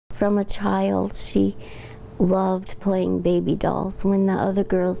from a child, she loved playing baby dolls. When the other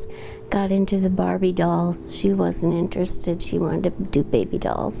girls got into the Barbie dolls, she wasn't interested. She wanted to do baby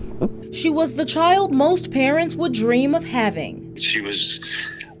dolls. She was the child most parents would dream of having. She was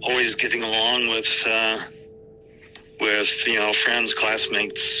always getting along with friends,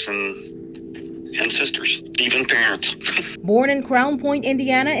 classmates, and sisters, even parents. Born in Crown Point,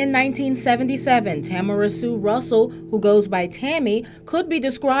 Indiana in 1977, Tamara Sue Russell, who goes by Tammy, could be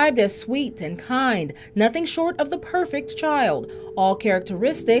described as sweet and kind, nothing short of the perfect child, all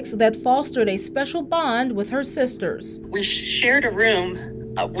characteristics that fostered a special bond with her sisters. We shared a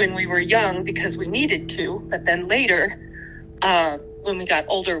room when we were young because we needed to, but then later, when we got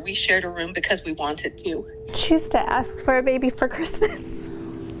older, we shared a room because we wanted to. She used to ask for a baby for Christmas.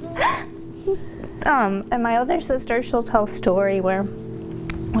 And my other sister, she'll tell a story where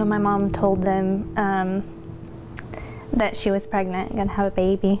when my mom told them that she was pregnant and gonna have a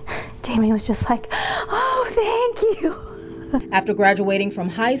baby, Tammy was just like, oh, thank you. After graduating from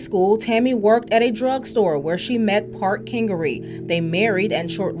high school, Tammy worked at a drugstore where she met Park Kingery. They married and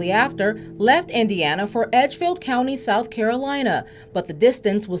shortly after left Indiana for Edgefield County, South Carolina. But the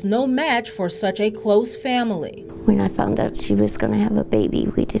distance was no match for such a close family. When I found out she was going to have a baby,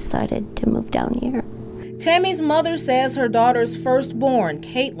 we decided to move down here. Tammy's mother says her daughter's firstborn,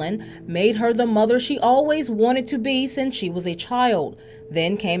 Caitlin, made her the mother she always wanted to be since she was a child.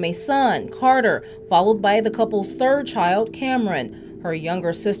 Then came a son, Carter, followed by the couple's third child, Cameron. Her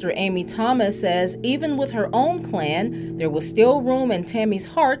younger sister, Amy Thomas, says even with her own clan, there was still room in Tammy's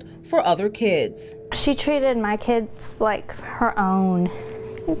heart for other kids. She treated my kids like her own.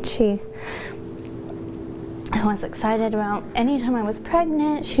 I was excited about anytime I was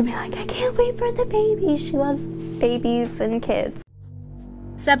pregnant, she'd be like, I can't wait for the baby. She loves babies and kids.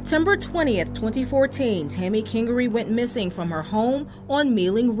 September 20th, 2014, Tammy Kingery went missing from her home on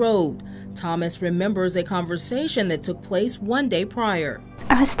Mealing Road. Thomas remembers a conversation that took place one day prior.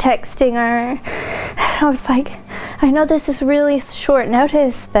 I was texting her. I was like, I know this is really short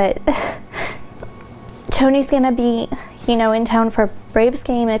notice, but Tony's gonna be, in town for a Braves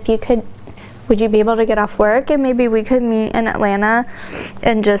game. If you could, would you be able to get off work and maybe we could meet in Atlanta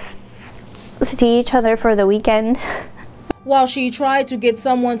and just see each other for the weekend? While she tried to get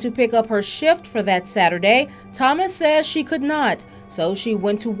someone to pick up her shift for that Saturday, Thomas says she could not. So she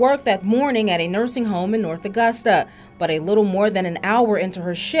went to work that morning at a nursing home in North Augusta. But a little more than an hour into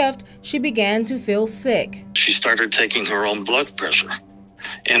her shift, she began to feel sick. She started taking her own blood pressure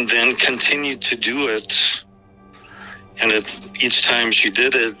and then continued to do it. And each time she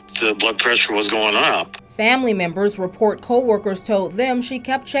did it, the blood pressure was going up. Family members report co-workers told them she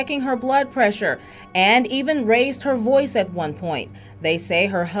kept checking her blood pressure and even raised her voice at one point. They say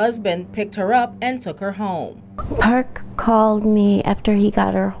her husband picked her up and took her home. Park called me after he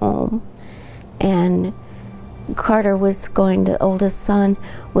got her home, and Carter was the oldest son,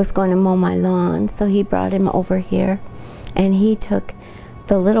 was going to mow my lawn, so he brought him over here, and he took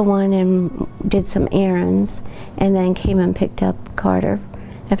the little one and did some errands, and then came and picked up Carter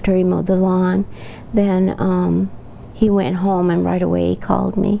after he mowed the lawn. Then he went home, and right away he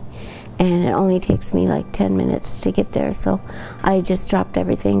called me, and it only takes me like 10 minutes to get there, so I just dropped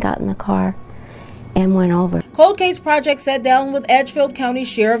everything, got in the car, and went over. Cold Case Project sat down with Edgefield County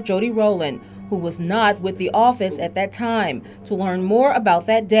Sheriff Jody Rowland, who was not with the office at that time, to learn more about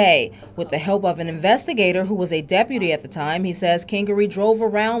that day. With the help of an investigator who was a deputy at the time, he says Kingery drove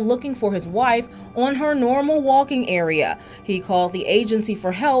around looking for his wife on her normal walking area. He called the agency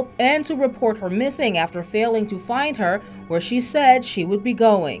for help and to report her missing after failing to find her where she said she would be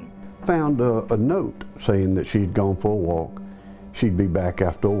going. Found a note saying that she'd gone for a walk. She'd be back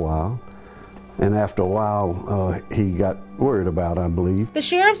after a while. And after a while, he got worried about, I believe. The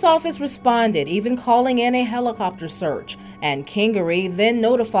sheriff's office responded, even calling in a helicopter search, and Kingery then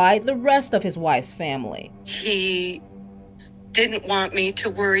notified the rest of his wife's family. He didn't want me to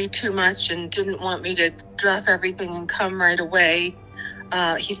worry too much and didn't want me to drop everything and come right away.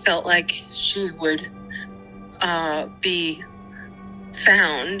 He felt like she would be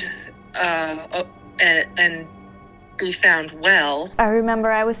found and be found well. I remember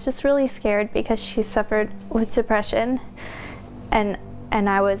I was just really scared because she suffered with depression, and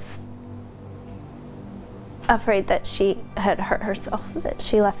I was afraid that she had hurt herself, that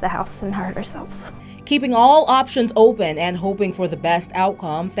she left the house and hurt herself. Keeping all options open and hoping for the best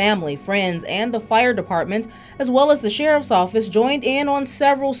outcome, family, friends, and the fire department, as well as the sheriff's office, joined in on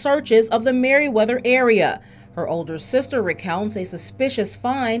several searches of the Meriwether area. Her older sister recounts a suspicious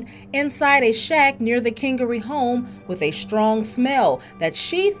find inside a shack near the Kingery home with a strong smell that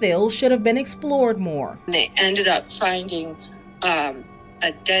she feels should have been explored more. They ended up finding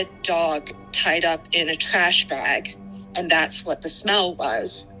a dead dog tied up in a trash bag, and that's what the smell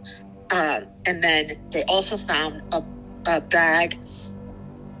was. And then they also found a bag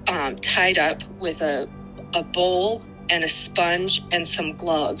tied up with a bowl and a sponge and some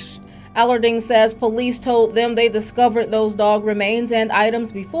gloves. Allerding says police told them they discovered those dog remains and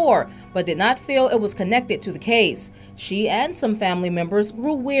items before, but did not feel it was connected to the case. She and some family members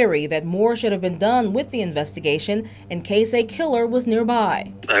grew weary that more should have been done with the investigation in case a killer was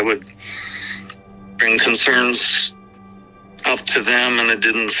nearby. I would bring concerns up to them, and it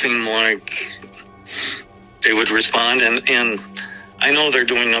didn't seem like they would respond. And I know they're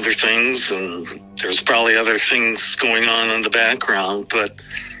doing other things, and there's probably other things going on in the background, but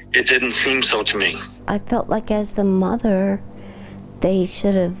it didn't seem so to me. I felt like as the mother, they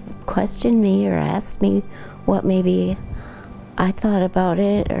should have questioned me or asked me what maybe I thought about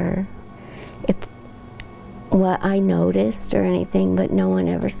it, or if what I noticed or anything, but no one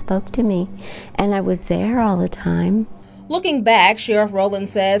ever spoke to me. And I was there all the time. Looking back, Sheriff Rowland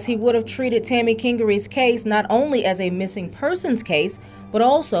says he would have treated Tammy Kingery's case not only as a missing persons case, but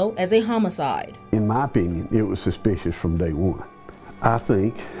also as a homicide. In my opinion, it was suspicious from day one. I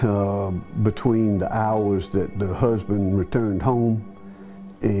think between the hours that the husband returned home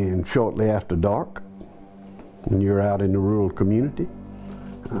and shortly after dark, when you're out in the rural community,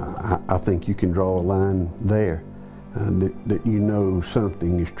 I think you can draw a line there that you know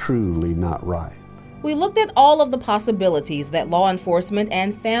something is truly not right. We looked at all of the possibilities that law enforcement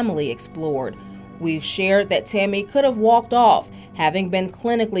and family explored. We've shared that Tammy could have walked off, having been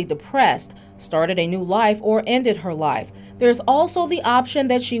clinically depressed, started a new life, or ended her life. There's also the option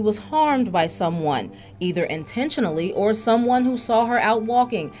that she was harmed by someone, either intentionally or someone who saw her out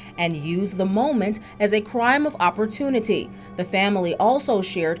walking and used the moment as a crime of opportunity. The family also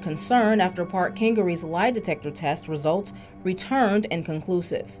shared concern after Park Kingery's lie detector test results returned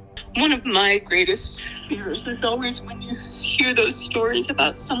inconclusive. One of my greatest fears is always when you hear those stories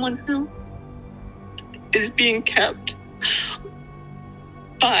about someone who is being kept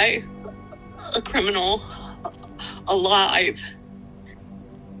by a criminal alive.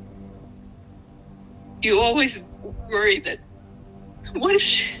 You always worry that, what if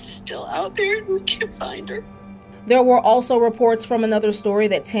she's still out there and we can't find her? There were also reports from another story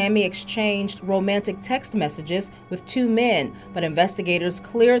that Tammy exchanged romantic text messages with two men, but investigators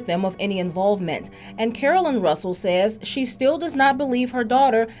cleared them of any involvement. And Carolyn Russell says she still does not believe her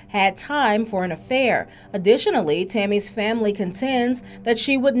daughter had time for an affair. Additionally, Tammy's family contends that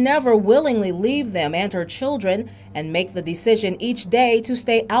she would never willingly leave them and her children and make the decision each day to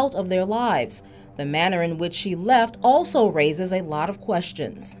stay out of their lives. The manner in which she left also raises a lot of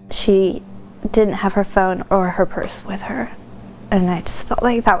questions. She didn't have her phone or her purse with her, and I just felt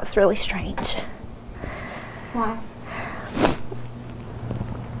like that was really strange. Why?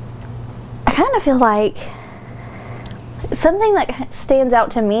 I kind of feel like something that stands out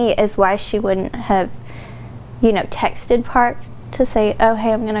to me is why she wouldn't have, texted Park to say, oh,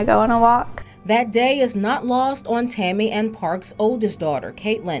 hey, I'm gonna go on a walk. That day is not lost on Tammy and Park's oldest daughter,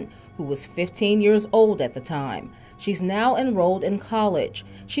 Caitlin, who was 15 years old at the time. She's now enrolled in college.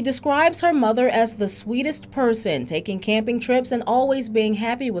 She describes her mother as the sweetest person, taking camping trips and always being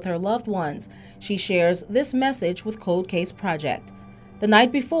happy with her loved ones. She shares this message with Cold Case Project. The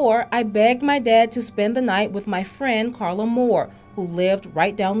night before, I begged my dad to spend the night with my friend Carla Moore, who lived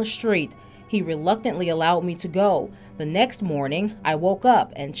right down the street. He reluctantly allowed me to go. The next morning, I woke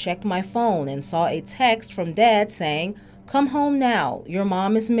up and checked my phone and saw a text from Dad saying, "Come home now, your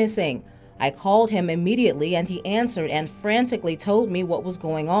mom is missing." I called him immediately and he answered and frantically told me what was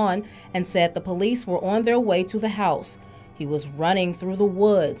going on and said the police were on their way to the house. He was running through the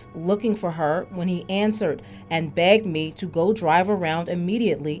woods looking for her when he answered and begged me to go drive around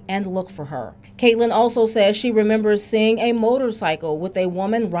immediately and look for her. Caitlin also says she remembers seeing a motorcycle with a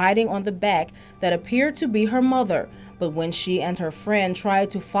woman riding on the back that appeared to be her mother, but when she and her friend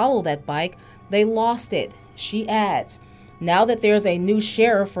tried to follow that bike, they lost it. She adds, "Now that there's a new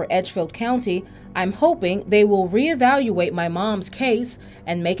sheriff for Edgefield County, I'm hoping they will reevaluate my mom's case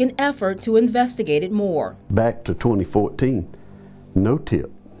and make an effort to investigate it more." Back to 2014, no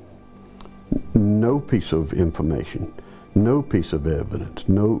tip, no piece of information, no piece of evidence,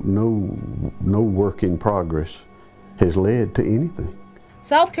 no work in progress has led to anything.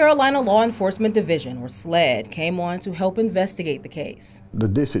 South Carolina Law Enforcement Division, or SLED, came on to help investigate the case. The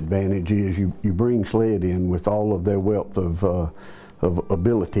disadvantage is you bring SLED in with all of their wealth of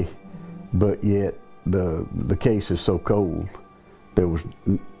ability, but yet the case is so cold. There was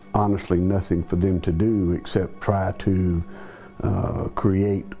honestly nothing for them to do except try to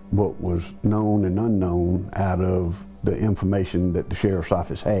create what was known and unknown out of the information that the sheriff's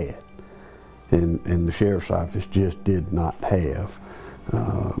office had. And the sheriff's office just did not have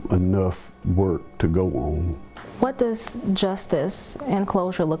enough work to go on. What does justice and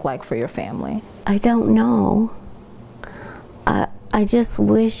closure look like for your family? I don't know. I just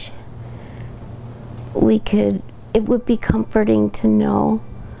wish we could, it would be comforting to know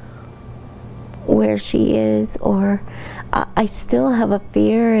where she is, or I still have a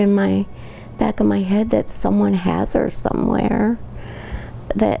fear in my back of my head that someone has her somewhere,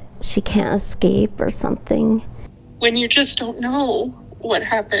 that she can't escape or something. When you just don't know what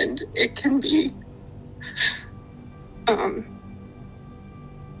happened, it can be, I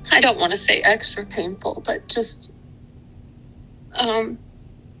don't want to say extra painful, but just a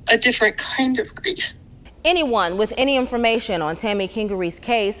different kind of grief. Anyone with any information on Tammy Kingery's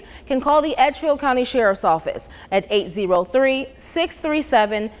case can call the Edgefield County Sheriff's Office at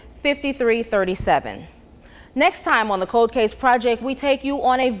 803-637-5337. Next time on the Cold Case Project, we take you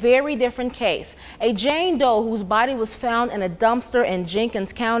on a very different case. A Jane Doe whose body was found in a dumpster in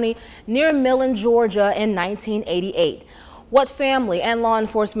Jenkins County near Millen, Georgia in 1988. What family and law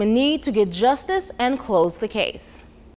enforcement need to get justice and close the case.